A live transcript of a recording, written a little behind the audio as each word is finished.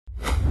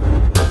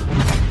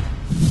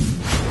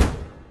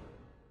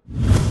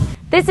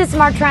This is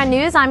Smart Trend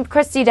News. I'm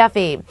Christy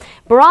Duffy.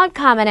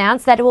 Broadcom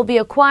announced that it will be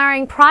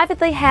acquiring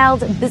privately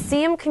held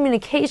Beceem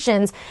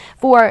Communications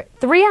for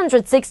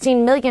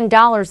 $316 million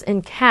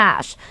in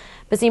cash.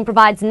 Beceem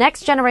provides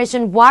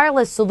next-generation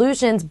wireless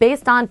solutions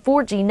based on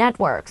 4G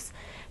networks.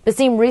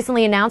 Beceem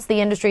recently announced the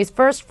industry's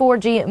first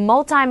 4G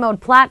multi-mode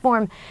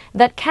platform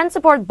that can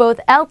support both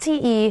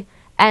LTE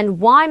and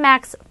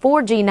WiMAX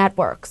 4G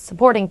networks,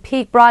 supporting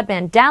peak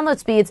broadband download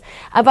speeds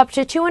of up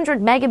to 200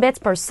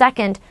 megabits per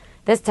second.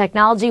 This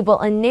technology will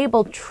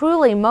enable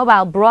truly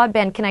mobile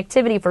broadband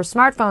connectivity for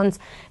smartphones,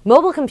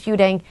 mobile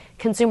computing,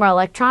 consumer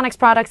electronics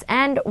products,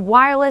 and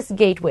wireless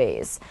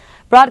gateways.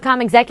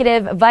 Broadcom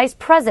Executive Vice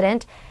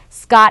President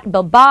Scott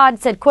Bilbod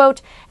said,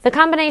 quote, "The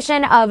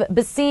combination of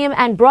Beceem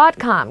and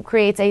Broadcom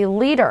creates a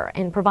leader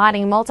in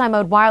providing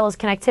multi-mode wireless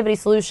connectivity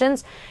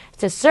solutions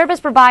to service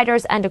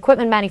providers and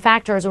equipment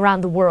manufacturers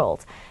around the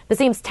world.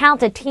 Beceem's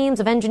talented teams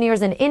of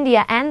engineers in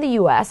India and the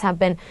U.S. have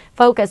been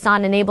focused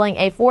on enabling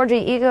a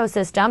 4G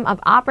ecosystem of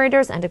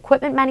operators and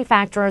equipment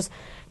manufacturers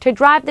to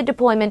drive the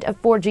deployment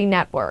of 4G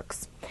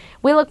networks.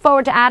 We look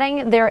forward to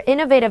adding their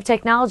innovative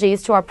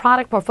technologies to our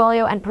product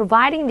portfolio and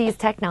providing these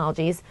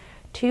technologies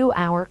to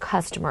our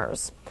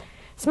customers."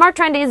 Smart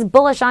Trend is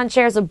bullish on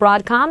shares of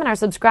Broadcom, and our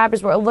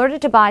subscribers were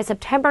alerted to buy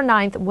September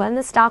 9th when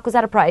the stock was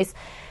at a price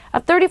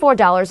of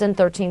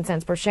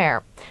 $34.13 per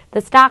share. The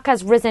stock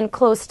has risen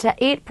close to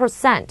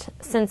 8%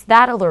 since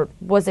that alert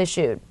was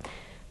issued.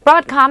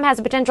 Broadcom has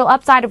a potential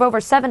upside of over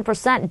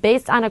 7%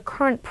 based on a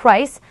current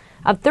price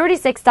of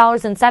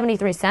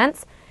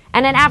 $36.73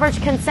 and an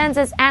average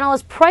consensus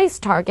analyst price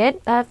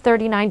target of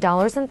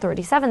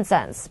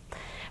 $39.37.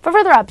 For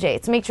further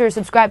updates, make sure to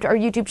subscribe to our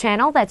YouTube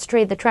channel. That's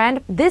Trade the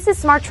Trend. This is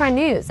Smart Trend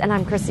News, and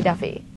I'm Christy Duffy.